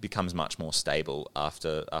becomes much more stable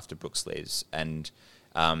after Brooks leaves, and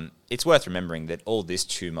it's worth remembering that all this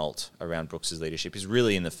tumult around Brooks's leadership is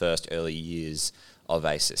really in the first early years of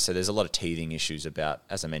ACIS. So there's a lot of teething issues about,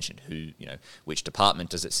 as I mentioned, which department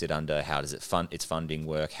does it sit under, how does it fund its funding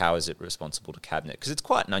work, how is it responsible to cabinet, because it's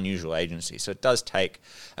quite an unusual agency. So it does take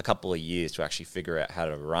a couple of years to actually figure out how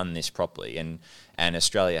to run this properly. And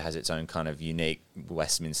Australia has its own kind of unique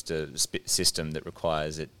Westminster system that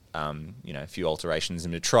requires it, a few alterations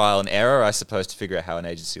and a trial and error, I suppose, to figure out how an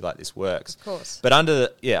agency like this works. Of course. But under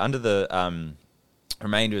the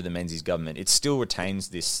remainder of the Menzies government, it still retains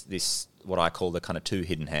this what I call the kind of two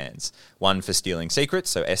hidden hands. One for stealing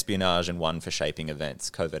secrets, so espionage, and one for shaping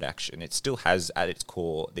events, covert action. It still has at its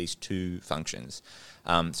core these two functions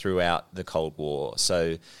throughout the Cold War.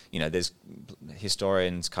 So, there's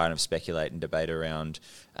historians kind of speculate and debate around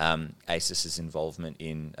ACIS's involvement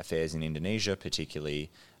in affairs in Indonesia,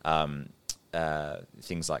 particularly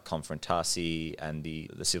things like Konfrontasi and the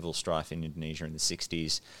civil strife in Indonesia in the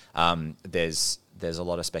 60s. There's a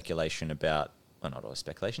lot of speculation about, well, not all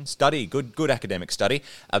speculation, good academic study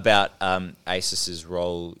about ACIS's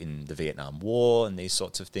role in the Vietnam War and these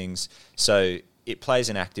sorts of things. So it plays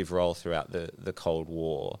an active role throughout the Cold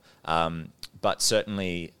War, but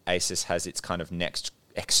certainly ACIS has its kind of next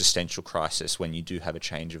existential crisis when you do have a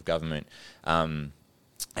change of government, and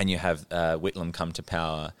you have Whitlam come to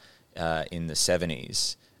power in the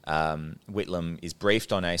 70s. Whitlam is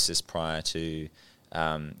briefed on ACIS prior to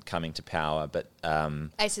coming to power, but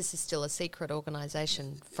ACIS is still a secret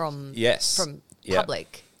organisation from Yeah.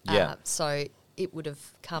 public. So it would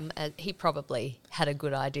have come as, he probably had a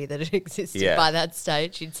good idea that it existed by that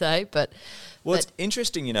stage, you'd say. But it's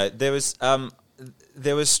interesting, there was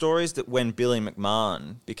stories that when Billy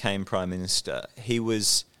McMahon became Prime Minister, he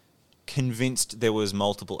was convinced there was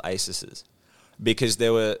multiple ACISes. Because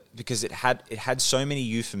it had so many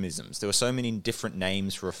euphemisms, there were so many different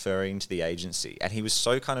names referring to the agency, and he was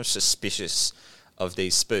so kind of suspicious of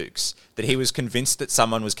these spooks that he was convinced that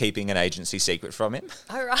someone was keeping an agency secret from him.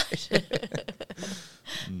 Oh, right.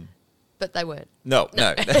 But they weren't. No.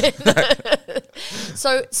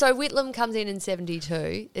 So Whitlam comes in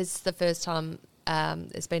 72. It's the first time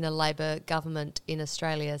there's been a Labor government in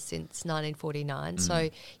Australia since 1949. So,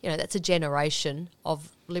 that's a generation of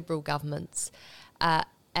Liberal governments.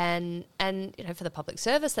 And for the public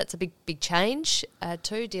service, that's a big change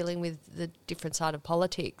too, dealing with the different side of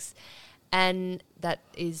politics. And that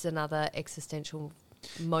is another existential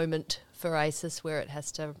moment for ACIS where it has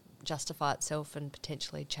to justify itself and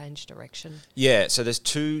potentially change direction. Yeah, so there's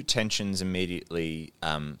two tensions immediately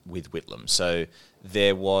with Whitlam. So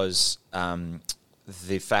there was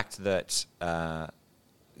the fact that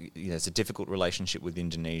there's a difficult relationship with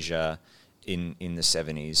Indonesia in the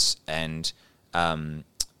 70s, and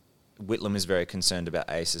Whitlam is very concerned about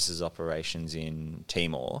ACIS's operations in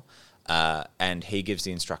Timor, and he gives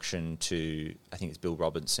the instruction to, I think it's Bill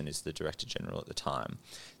Robinson is the Director General at the time,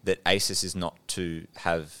 that ACIS is not to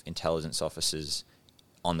have intelligence officers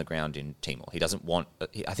on the ground in Timor. He doesn't want,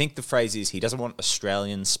 I think the phrase is, he doesn't want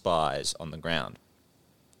Australian spies on the ground.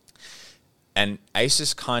 And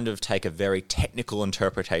ACIS kind of take a very technical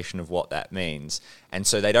interpretation of what that means. And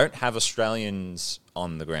so they don't have Australians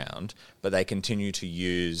on the ground, but they continue to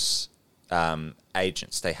use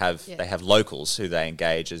agents. They have locals who they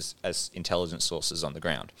engage as intelligence sources on the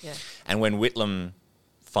ground. Yeah. And when Whitlam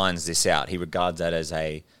finds this out, he regards that as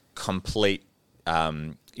a complete,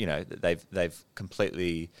 they've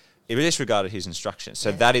completely disregarded his instructions.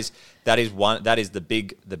 So that is the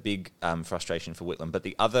big frustration for Whitlam. But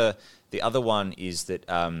the other one is that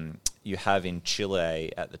you have in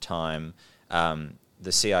Chile at the time,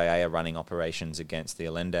 the CIA are running operations against the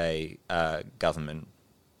Allende government,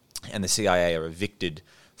 and the CIA are evicted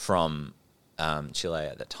from Chile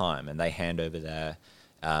at the time, and they hand over their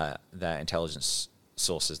intelligence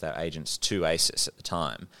sources, their agents, to ACIS at the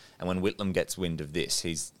time. And when Whitlam gets wind of this,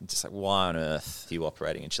 he's just like, why on earth are you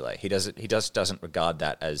operating in Chile? He doesn't regard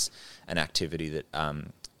that as an activity that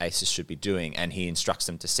ACIS should be doing, and he instructs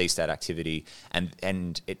them to cease that activity,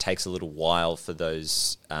 and it takes a little while for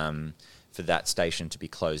those for that station to be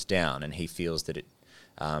closed down, and he feels that it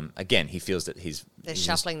they're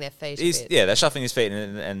shuffling their feet. They're shuffling his feet,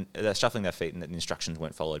 and they're shuffling their feet, and the instructions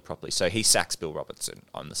weren't followed properly. So he sacks Bill Robertson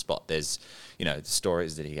on the spot. There's, the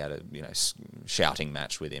stories that he had a shouting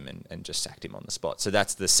match with him and just sacked him on the spot. So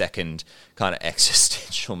that's the second kind of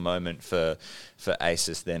existential moment for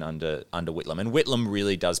ACIS then under Whitlam, and Whitlam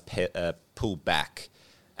really does pull back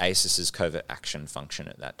ASIS's covert action function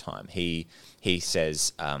at that time. He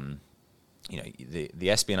says, the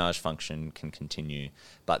espionage function can continue,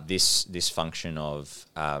 but this function of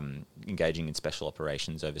engaging in special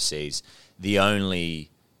operations overseas, the only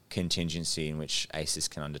contingency in which ASIS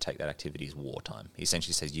can undertake that activity is wartime. He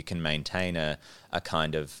essentially says you can maintain a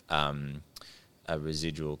kind of a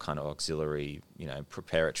residual kind of auxiliary,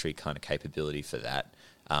 preparatory kind of capability for that,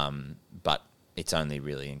 but it's only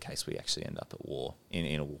really in case we actually end up at war,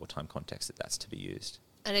 in a wartime context, that's to be used.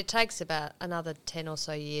 And it takes about another 10 or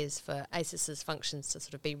so years for ASIS's functions to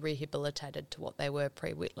sort of be rehabilitated to what they were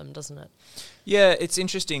pre-Whitlam, doesn't it? Yeah, it's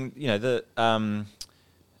interesting, the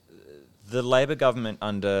Labor government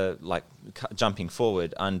under, jumping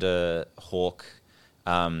forward, under Hawke,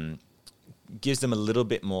 gives them a little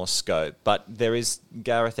bit more scope, but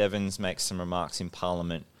Gareth Evans makes some remarks in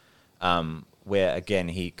Parliament where, again,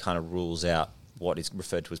 he kind of rules out what is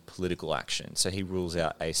referred to as political action. So he rules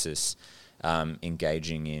out ASIS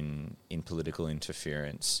engaging in political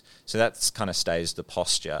interference. So that's kind of stays the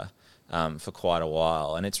posture for quite a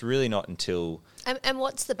while. And it's really not until... And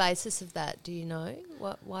what's the basis of that, do you know?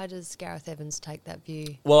 Why does Gareth Evans take that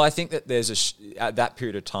view? Well, I think that there's at that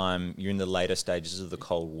period of time, you're in the later stages of the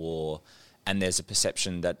Cold War, and there's a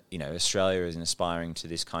perception that, Australia is aspiring to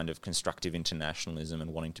this kind of constructive internationalism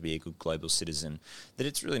and wanting to be a good global citizen, that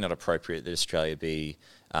it's really not appropriate that Australia be,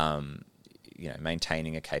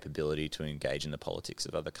 maintaining a capability to engage in the politics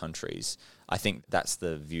of other countries. I think that's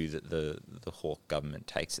the view that the Hawke government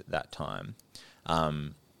takes at that time.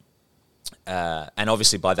 And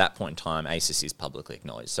obviously by that point in time, ASIS is publicly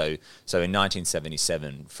acknowledged. So in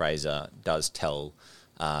 1977, Fraser does tell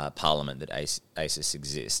Parliament that ASIS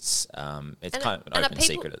exists. It's kind of an open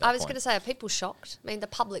secret at that point. I was going to say, are people shocked? I mean, the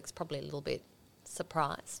public's probably a little bit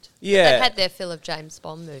surprised. Yeah. They've had their fill of James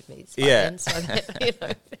Bond movies by then, so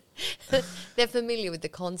they're familiar with the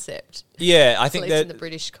concept. Yeah, I think that in the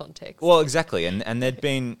British context. Well, exactly, and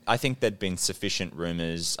I think there'd been sufficient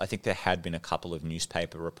rumours. I think there had been a couple of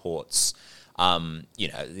newspaper reports,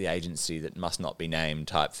 the agency that must not be named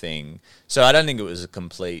type thing. So I don't think it was a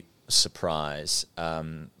complete surprise,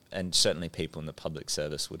 and certainly people in the public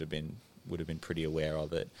service would have been pretty aware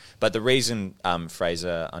of it. But the reason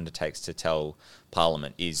Fraser undertakes to tell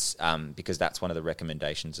Parliament is because that's one of the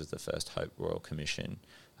recommendations of the First Hope Royal Commission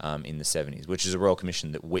in the 70s, which is a Royal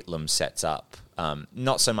Commission that Whitlam sets up,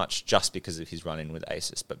 not so much just because of his run-in with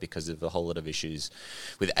ASIS, but because of a whole lot of issues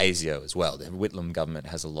with ASIO as well. The Whitlam government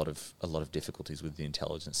has a lot of difficulties with the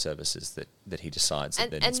intelligence services that he decides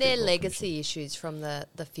that and their legacy issues from the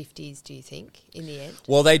 50s, do you think, in the end?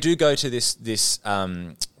 Well, they do go to this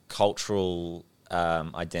cultural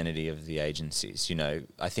identity of the agencies.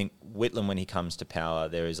 I think Whitlam, when he comes to power,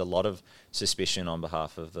 there is a lot of suspicion on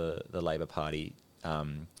behalf of the Labor Party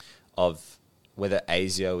of whether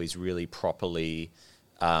ASIO is really properly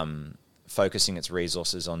focusing its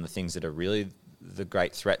resources on the things that are really the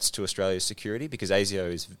great threats to Australia's security, because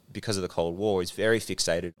ASIO is, because of the Cold War, is very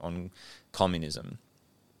fixated on communism.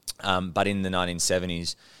 But in the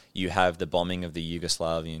 1970s, you have the bombing of the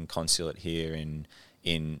Yugoslavian consulate here in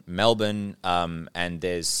Melbourne, and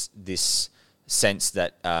there's this sense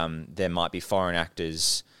that there might be foreign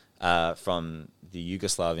actors from the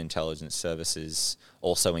Yugoslav intelligence services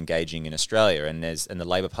also engaging in Australia, and the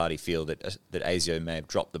Labor Party feel that ASIO may have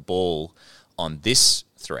dropped the ball on this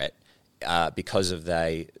threat because of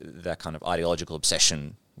their kind of ideological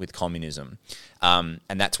obsession with communism. And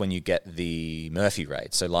that's when you get the Murphy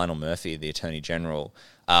raid. So Lionel Murphy, the Attorney General,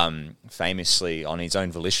 famously, on his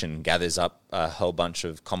own volition, gathers up a whole bunch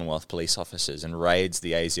of Commonwealth police officers and raids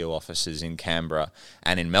the ASIO offices in Canberra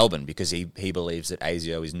and in Melbourne, because he believes that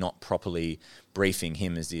ASIO is not properly briefing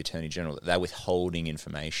him as the Attorney General, that they're withholding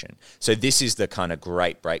information. So this is the kind of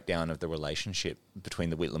great breakdown of the relationship between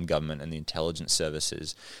the Whitlam government and the intelligence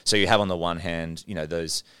services. So you have on the one hand,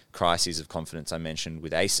 those crises of confidence I mentioned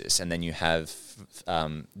with ASIS, and then you have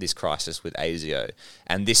this crisis with ASIO.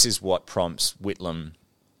 And this is what prompts Whitlam,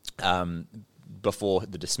 before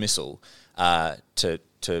the dismissal, to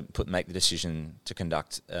make the decision to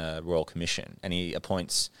conduct a Royal Commission. And he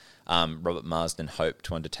appoints Robert Marsden Hope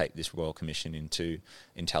to undertake this Royal Commission into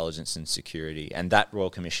intelligence and security. And that Royal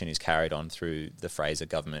Commission is carried on through the Fraser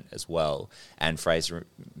government as well. And Fraser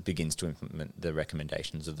begins to implement the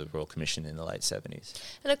recommendations of the Royal Commission in the late 70s.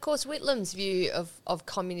 And of course, Whitlam's view of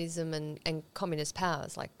communism and communist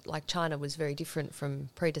powers, like China, was very different from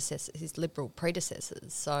his liberal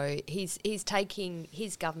predecessors. So his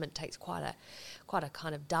government takes quite a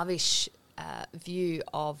kind of dovish view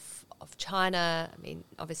of China. I mean,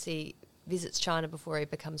 obviously, visits China before he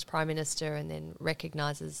becomes Prime Minister, and then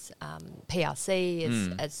recognises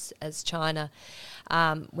PRC as China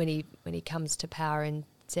when he comes to power in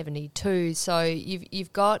 1972. So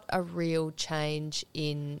you've got a real change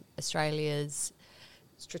in Australia's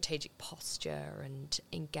strategic posture and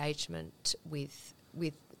engagement with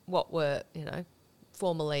what were,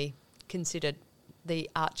 formerly considered the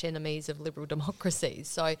arch enemies of liberal democracies.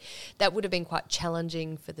 So that would have been quite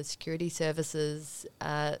challenging for the security services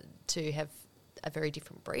to have a very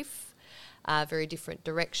different brief, very different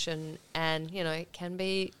direction. And, it can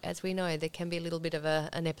be, as we know, there can be a little bit of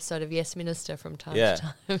an episode of Yes Minister from time to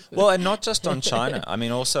time. Well, and not just on China. I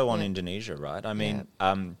mean, also on Indonesia, right? I mean,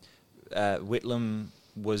 Whitlam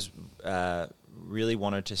was really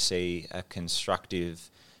wanted to see a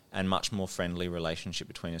constructive and much more friendly relationship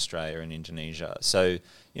between Australia and Indonesia. So,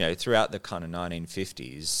 throughout the kind of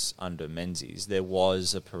 1950s under Menzies, there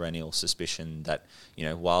was a perennial suspicion that,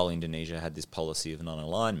 while Indonesia had this policy of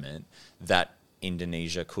non-alignment, that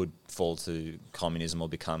Indonesia could fall to communism or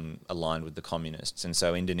become aligned with the communists. And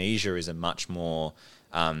so Indonesia is a much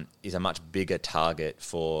bigger target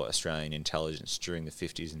for Australian intelligence during the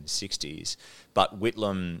 50s and the 60s. But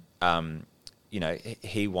Whitlam,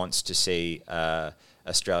 he wants to see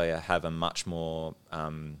Australia have a much more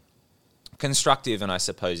constructive and I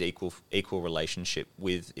suppose equal relationship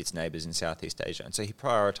with its neighbours in Southeast Asia. And so he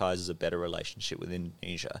prioritises a better relationship with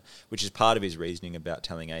Indonesia, which is part of his reasoning about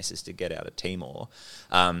telling ACES to get out of Timor,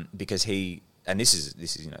 because this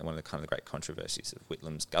is one of the kind of the great controversies of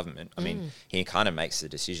Whitlam's government. I mean, he kind of makes the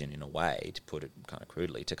decision in a way, to put it kind of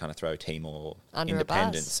crudely, to kind of throw Timor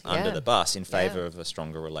independence under the bus in favour of a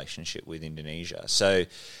stronger relationship with Indonesia. So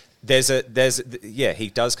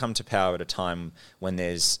he does come to power at a time when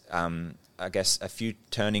there's, I guess, a few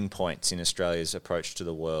turning points in Australia's approach to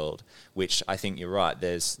the world, which I think you're right.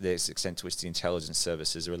 There's the extent to which the intelligence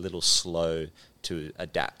services are a little slow to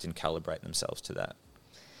adapt and calibrate themselves to that.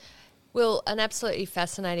 Well, an absolutely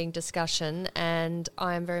fascinating discussion, and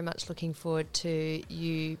I am very much looking forward to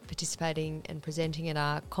you participating and presenting at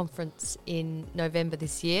our conference in November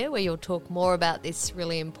this year, where you'll talk more about this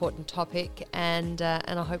really important topic, and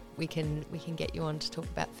I hope we can get you on to talk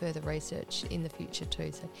about further research in the future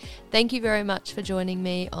too. So, thank you very much for joining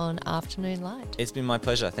me on Afternoon Light. It's been my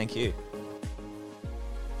pleasure. Thank you.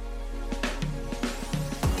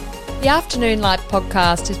 The Afternoon Light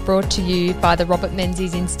podcast is brought to you by the Robert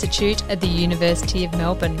Menzies Institute at the University of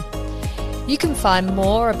Melbourne. You can find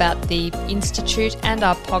more about the Institute and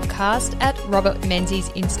our podcast at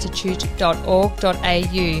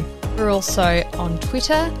robertmenziesinstitute.org.au. We're also on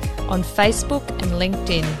Twitter, on Facebook and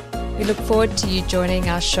LinkedIn. We look forward to you joining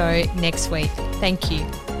our show next week. Thank you.